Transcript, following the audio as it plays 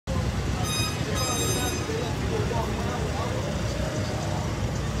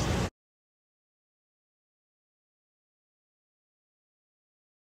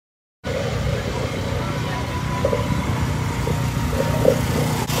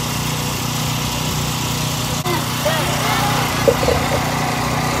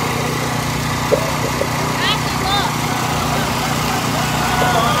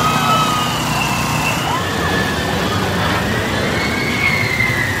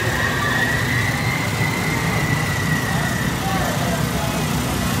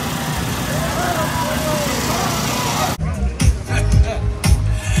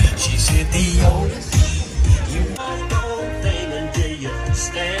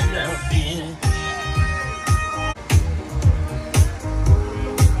never been.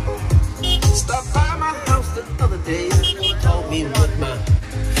 Stopped by my house the other day, told me what my.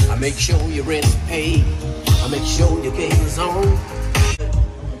 I make sure your rent is paid. I make sure your game is on.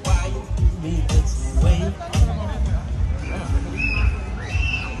 Why you do me this way?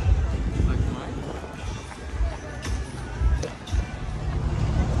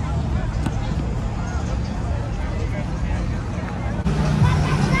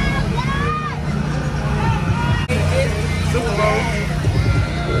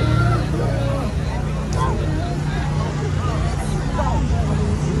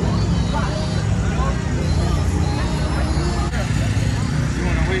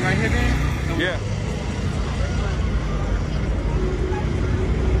 Yeah.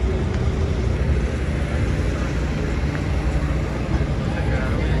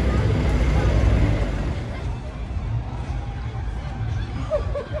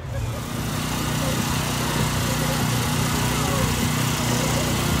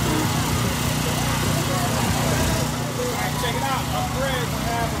 Check it out. I'm Greg on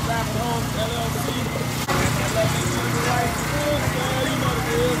behalf of RadfordHomes, LLC. You know the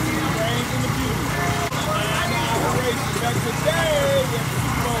deal. Brains in the beauty. 9-hour race. Back today. We have the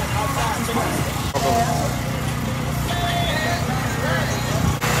Super Bowl outside. Check it out.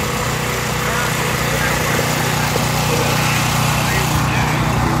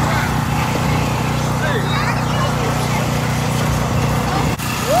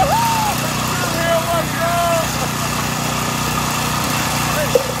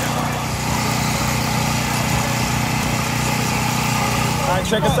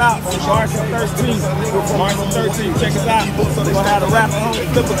 Check us out on March the 13th. March the 13th. Check us out. We're going to have the RadfordHomes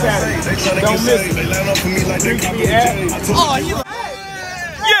Flip Academy. Don't miss it. Oh,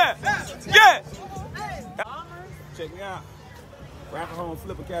 yeah. Yeah. Check me out. RadfordHomes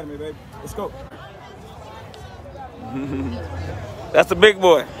Flip Academy, baby. Let's go. That's the big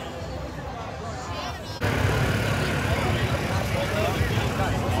boy.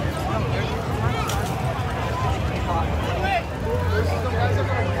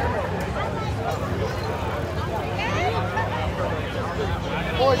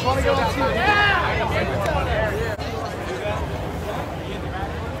 Boys, want to go on TV?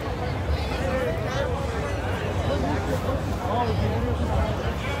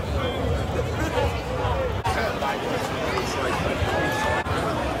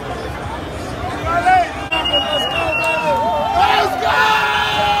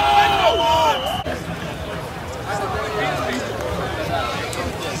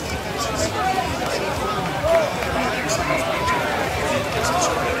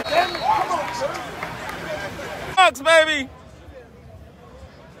 Baby.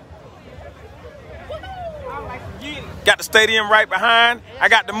 Got the stadium right behind. I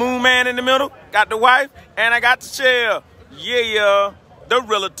got the moon man in the middle. Got the wife. And I got the chair. Yeah. The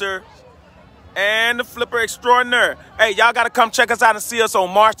realtor. And the flipper extraordinaire. Hey, y'all got to come check us out and see us on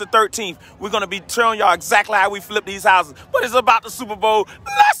March the 13th. We're going to be showing y'all exactly how we flip these houses. But it's about the Super Bowl.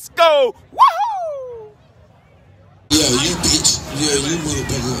 Let's go. Woohoo! Yeah, you bitch. Yeah, you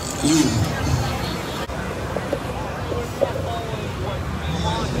motherfucker. You.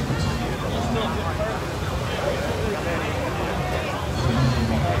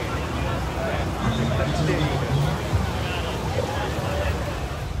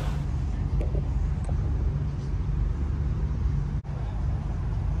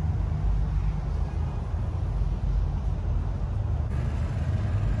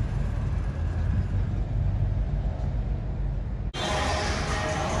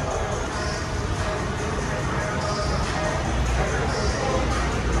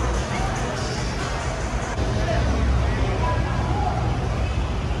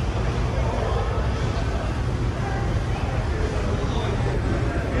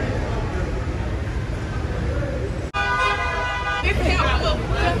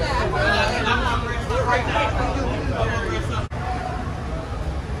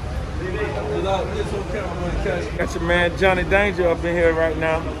 Got your man Johnny Danger up in here right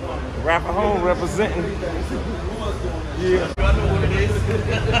now. RadfordHomes representing. Yeah. I know what it is.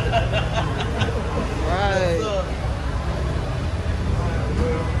 Right.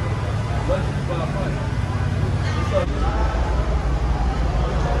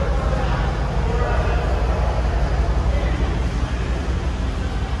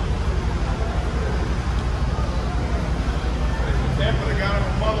 Tampa got him a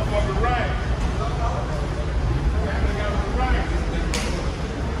motherfucker right.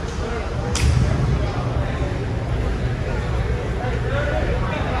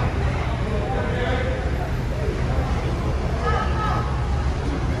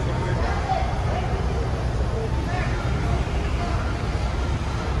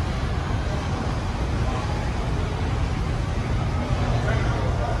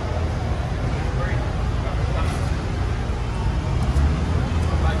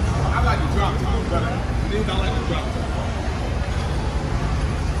 smooth. I like the drop.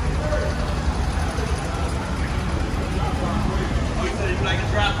 Oh, you said you like a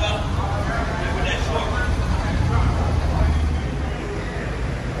drop though? With that short.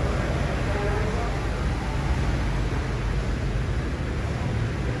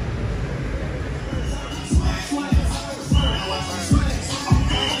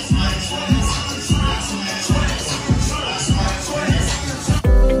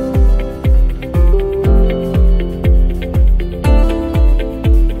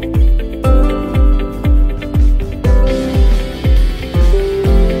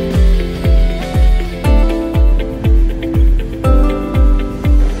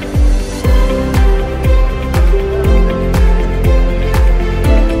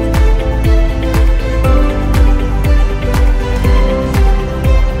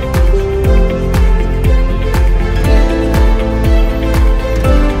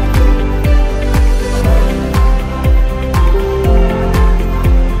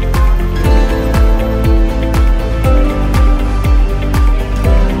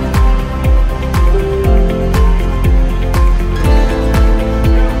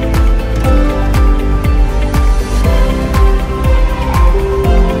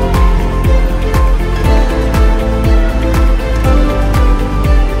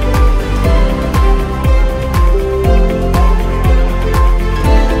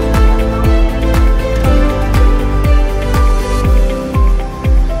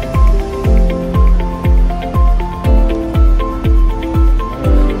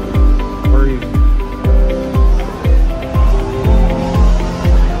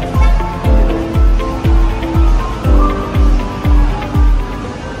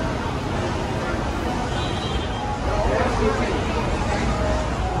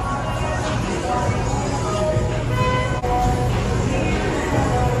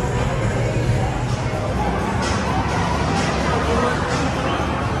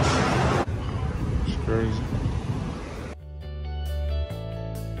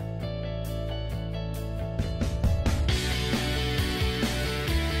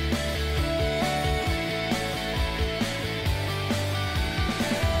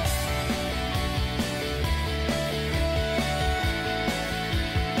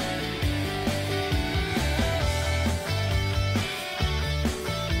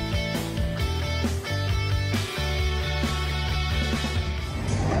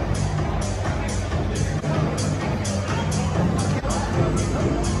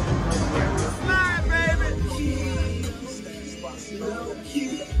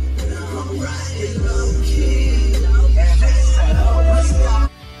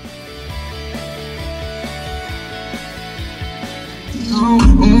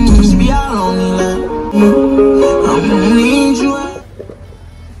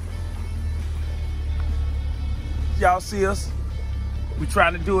 Y'all see us? We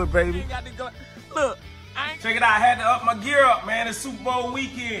trying to do it, baby. Look, check it out. I had to up my gear up, man. It's Super Bowl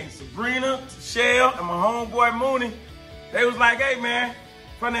weekend. Sabrina, Shell, and my homeboy Mooney, they was like, hey, man,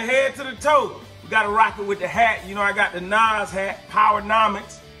 from the head to the toe, we got to rock it with the hat. You know, I got the Nas hat,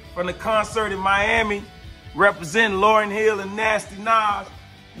 Powernomics, from the concert in Miami, representing Lauryn Hill and Nasty Nas.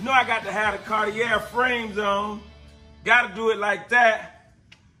 You know I got to have the Cartier frames on. Got to do it like that.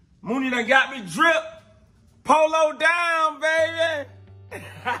 Mooney done got me dripped. Polo down, baby. You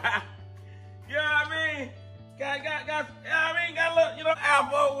know what I mean? Got a little, you know,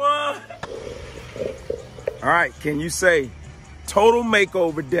 Alpha one. All right, can you say total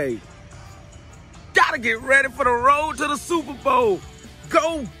makeover day? Gotta get ready for the road to the Super Bowl.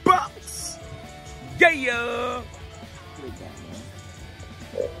 Go Bucks. Yeah.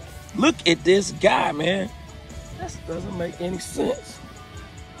 Look at this guy, man. This doesn't make any sense.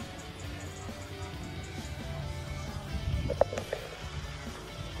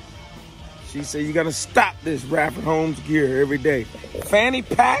 She said you gotta stop this RadfordHomes gear every day. Fanny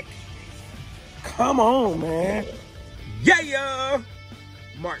pack? Come on, man. Yeah!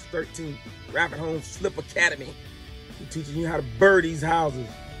 March 13th, RadfordHomes Flip Academy. We're teaching you how to bird these houses.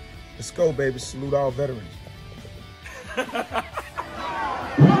 Let's go, baby. Salute all veterans.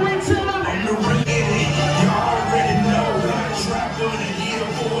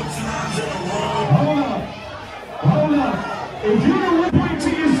 Hold up. If you don't point to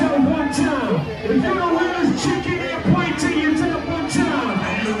yourself one time, if you don't let us chicken and point to yourself one time.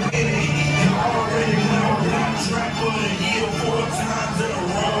 I'm the winner. You already know that I trap for the year 4 times in a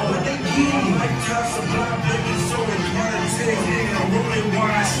row. But they get me like Casa baby, so it's I'm rolling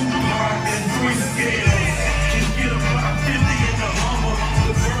wide, super hard, and 3 scales. Just get about 50 in the Hummer.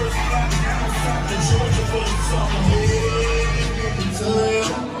 The first spot down south to Georgia for the summer. Yeah, it's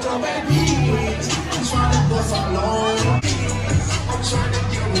a baby.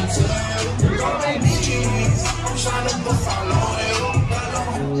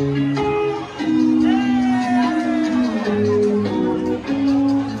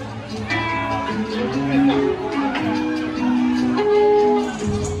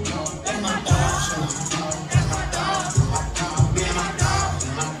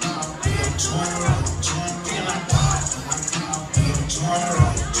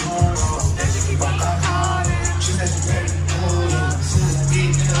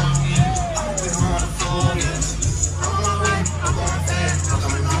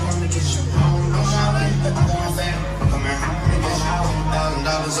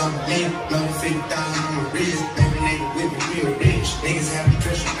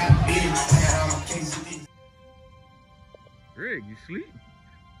 Greg, you sleep?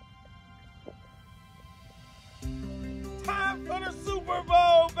 Time for the Super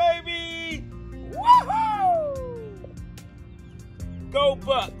Bowl, baby! Woohoo! Go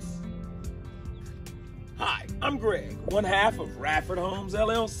Bucks! Hi, I'm Greg, one half of RadfordHomes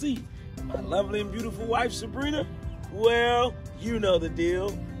LLC. My lovely and beautiful wife, Sabrina, well, you know the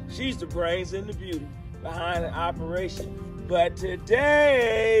deal. She's the brains and the beauty behind the operation. But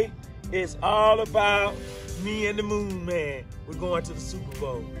today, it's all about me and the Moon Man. We're going to the Super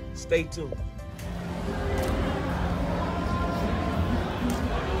Bowl. Stay tuned.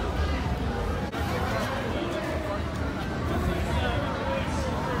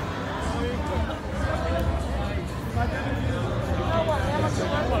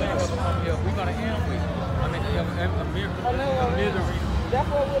 We got an Amway. I mean, a misery. That's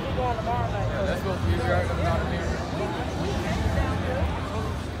what we'll be going tomorrow night. Yeah, that's what we're going to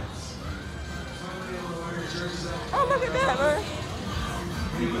Oh, look at that, man.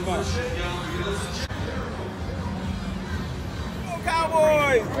 Go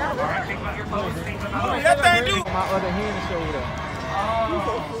Cowboys! That thing do. My other hand shoulder.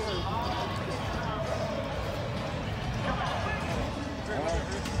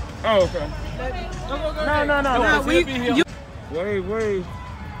 Oh, okay. No.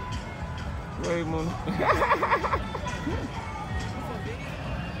 Wait, Moon.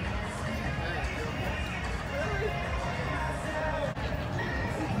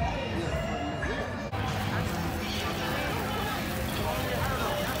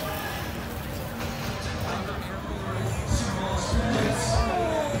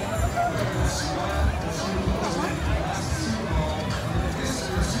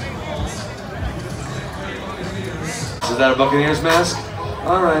 Is that a Buccaneers mask?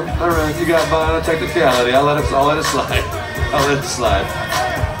 All right. You got violent technicality. I'll let it slide.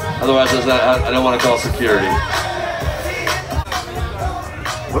 Otherwise, I don't want to call security.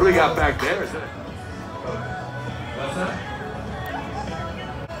 What do we got back there? Is it? What's that?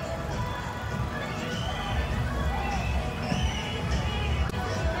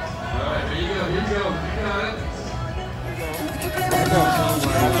 All right, there you go. You got it.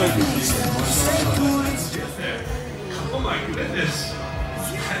 Oh my goodness.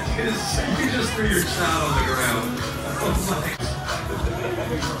 You just threw your child on the ground. Oh my.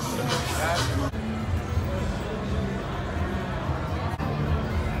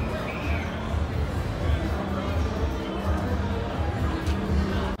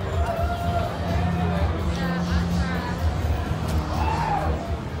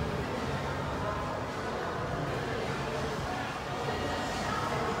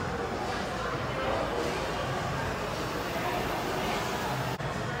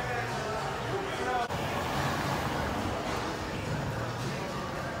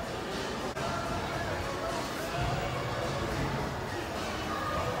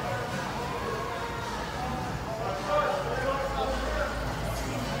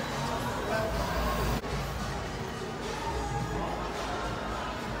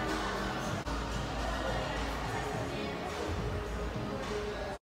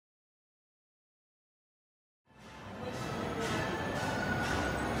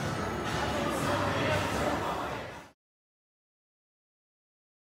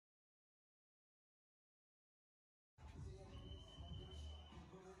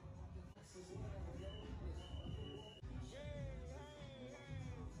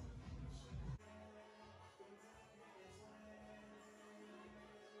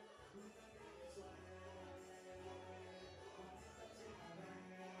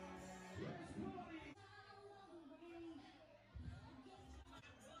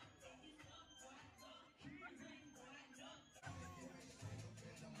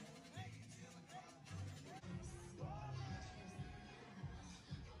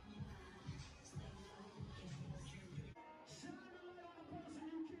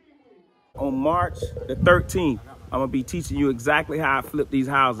 On March the 13th, I'm gonna be teaching you exactly how I flip these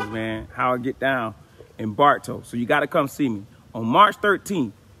houses, man, how I get down in Bartow. So you got to come see me on March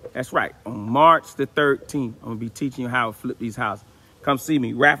 13th. That's right, on March the 13th. I'm going to be teaching you how to flip these houses. Come see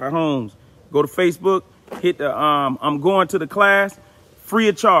me, RadfordHomes. Go to Facebook, hit the, I'm going to the class, free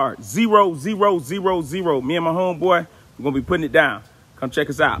of charge, 0, 0, 0, 0. Me and my homeboy, we're going to be putting it down. Come check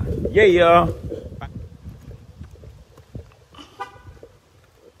us out. Yeah, y'all.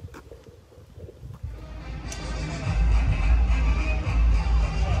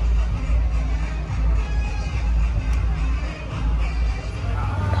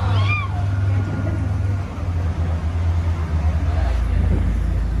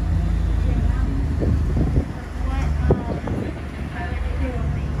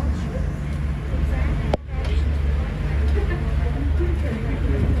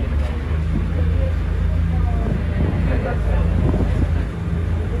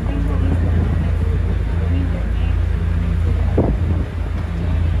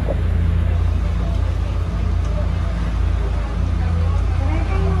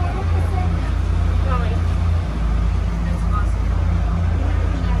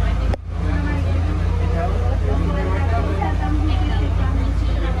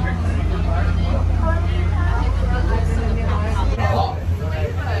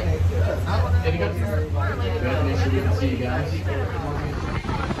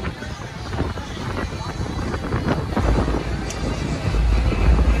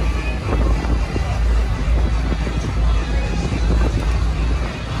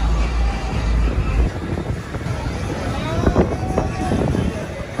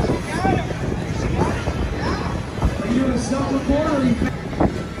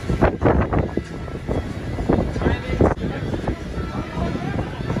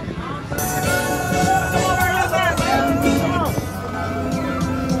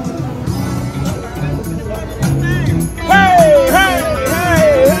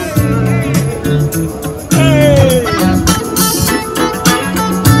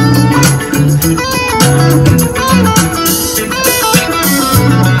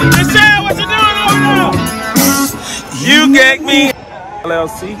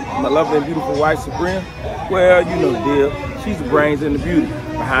 LLC, my lovely and beautiful wife Sabrina. Well, you know the deal. She's the brains and the beauty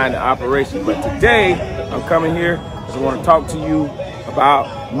behind the operation. But today, I'm coming here because I want to talk to you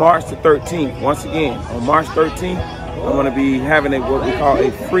about March the 13th. Once again, on March 13th, I'm going to be having what we call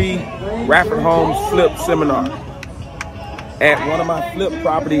a free RadfordHomes flip seminar at one of my flip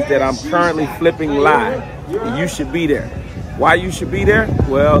properties that I'm currently flipping live. And you should be there. Why you should be there?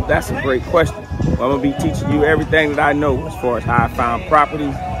 Well, that's a great question. Well, I'm going to be teaching you everything that I know as far as how I found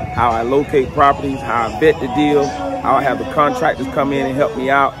properties, how I locate properties, how I vet the deal, how I have the contractors come in and help me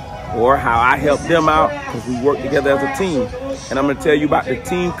out, or how I help them out because we work together as a team. And I'm going to tell you about the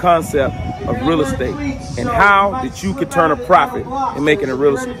team concept of real estate and how that you could turn a profit in making a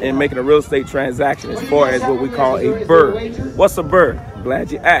real estate transaction as far as what we call a BRRRR. What's a BRRRR? I'm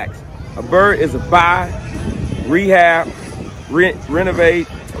glad you asked. A BRRRR is a buy, rehab, renovate.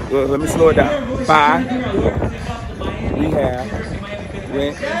 Well, let me slow it down. Buy, rehab,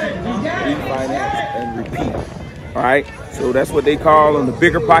 rent, refinance, and repeat. All right. So that's what they call on the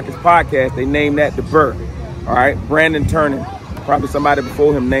Bigger Pockets podcast. They name that the BRRRR. All right. Brandon Turner, probably somebody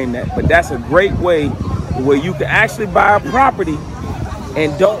before him named that. But that's a great way where you can actually buy a property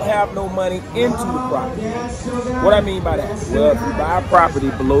and don't have no money into the property. What I mean by that? Well, if you buy a property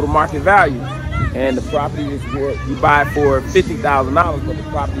below the market value, and the property is worth, you buy it for $50,000, but the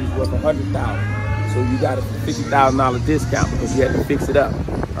property is worth $100,000. So you got a $50,000 discount because you had to fix it up.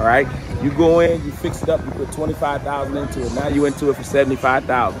 All right, you go in, you fix it up, you put $25,000 into it. Now you into it for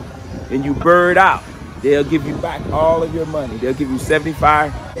 $75,000, and you BRRRR it out. They'll give you back all of your money. They'll give you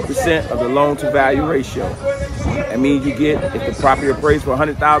 75% of the loan to value ratio. That means you get, if the property appraised for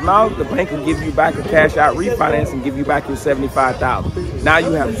 $100,000, the bank will give you back a cash out refinance and give you back your $75,000. Now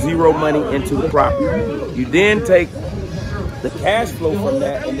you have zero money into the property. You then take the cash flow from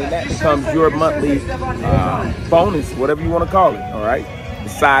that, and then that becomes your monthly bonus, whatever you want to call it, all right?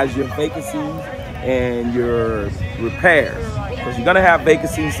 Besides your vacancies and your repairs. Because you're going to have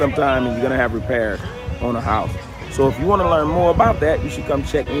vacancies sometime and you're going to have repairs on a house. So if you want to learn more about that, you should come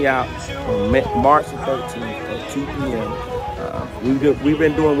check me out on March the 13th at 2 p.m. We've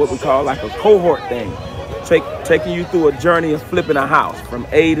been doing what we call like a cohort thing, taking you through a journey of flipping a house from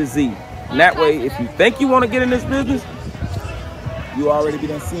A to Z. And that way, if you think you want to get in this business, you already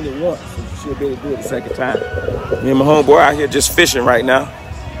been seen it once, so you should be able to do it the second time. Me and my homeboy out here just fishing right now.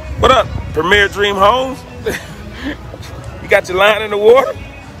 What up, Premier Dream Homes? You got your line in the water?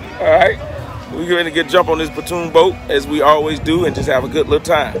 All right. We're going to get jump on this pontoon boat as we always do and just have a good little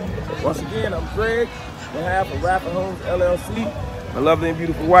time. Once again, I'm Greg, on behalf of RadfordHomes LLC, my lovely and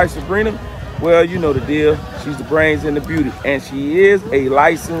beautiful wife Sabrina, Well, you know the deal. She's the brains and the beauty, and she is a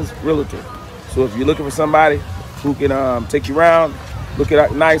licensed realtor. So if you're looking for somebody who can take you around, look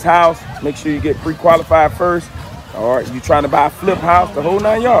at a nice house, make sure you get pre-qualified first, or you trying to buy a flip house, the whole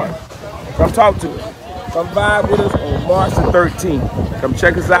 9 yards, come talk to us. Come vibe with us on March the 13th. Come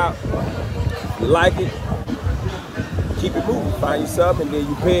check us out. If you like it, keep it moving. Find yourself and then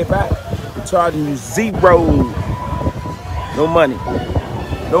you pay it back. We're charging you zero. No money.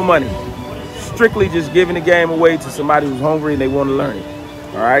 No money. Strictly just giving the game away to somebody who's hungry and they want to learn it.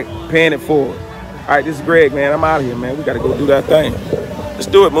 All right? Paying it forward. All right, this is Greg, man. I'm out of here, man. We got to go do that thing. Let's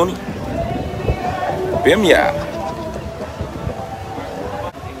do it, Mooney. Bim ya.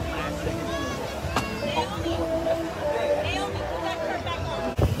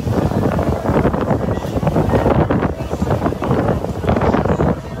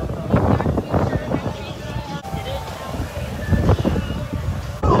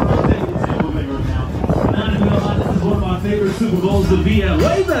 Super Bowls to be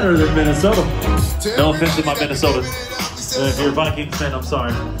way better than Minnesota. No offense to my Minnesota. If you're a Vikings fan, I'm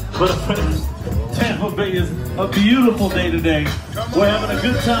sorry. But Tampa Bay is a beautiful day today. We're having a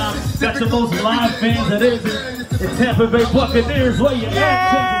good time. Got the most live fans that is in Tampa Bay Buccaneers. Where you at,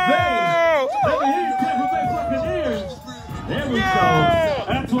 Tampa Bay? Let me hear you, Tampa Bay Buccaneers. There we go.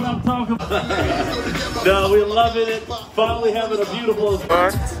 That's what I'm talking about. No, we're loving it. Finally having a beautiful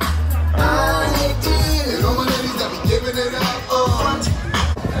event.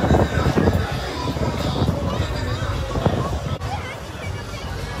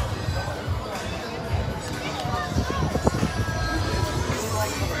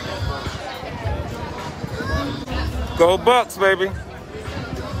 Go Bucks, baby.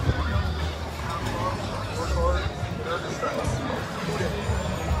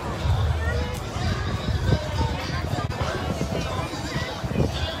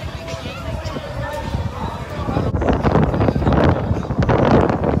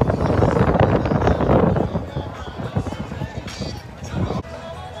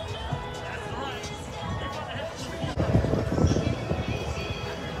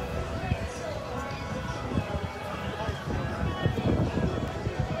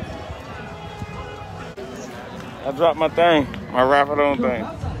 I dropped my thing, my RadfordHomes thing.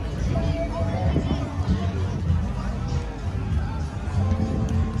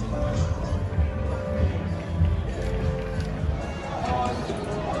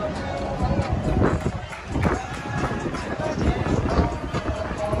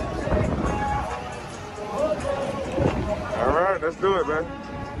 All right, let's do it, man.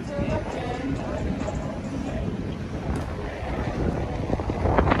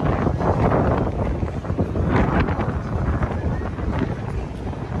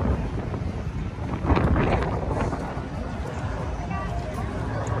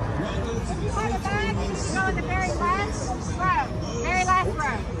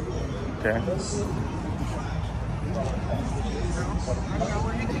 Okay.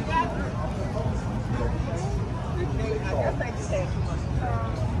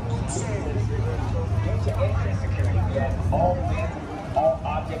 All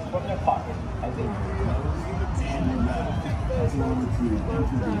objects from their pocket as they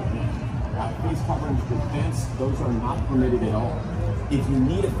face coverings with vents, those are not permitted at all. If you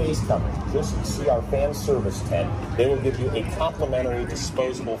need a face covering, just see our fan service tent. They will give you a complimentary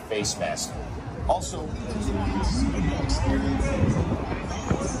disposable face mask. Also,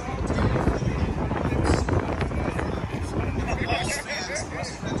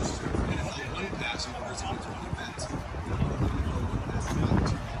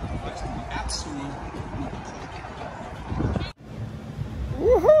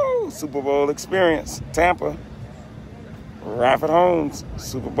 Woohoo! Super Bowl experience, Tampa. RadfordHomes,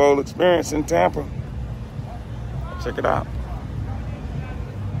 Super Bowl experience in Tampa. Check it out.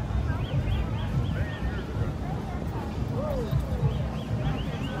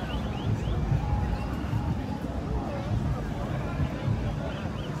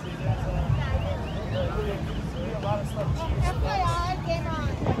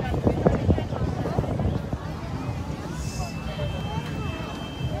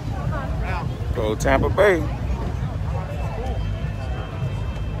 Go Tampa Bay.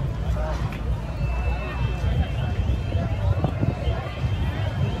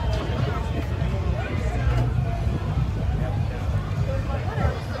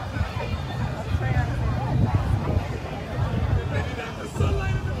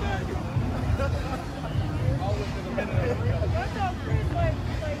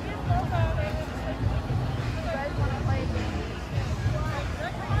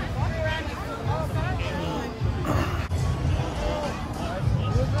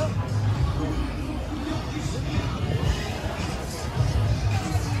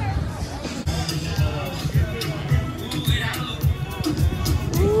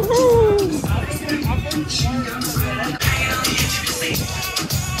 If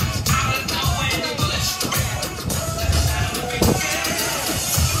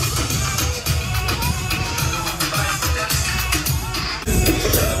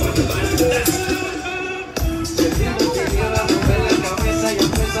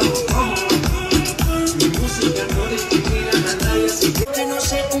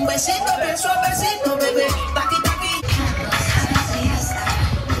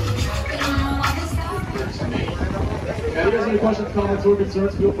you guys have any questions, comments, or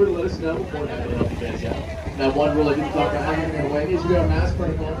concerns, feel free to let us know. We're more than happy to help you guys out. Now, one rule I didn't talk about how you're going to weigh is we got a mask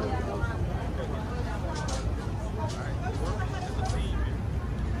protocol.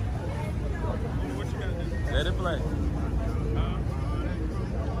 Let it play.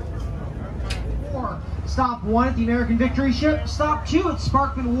 Stop 1 at the American Victory Ship. Stop 2 at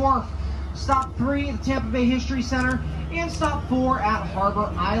Sparkman Wharf. Stop 3 at the Tampa Bay History Center. And stop 4 at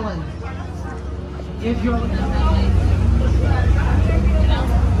Harbor Island. If you're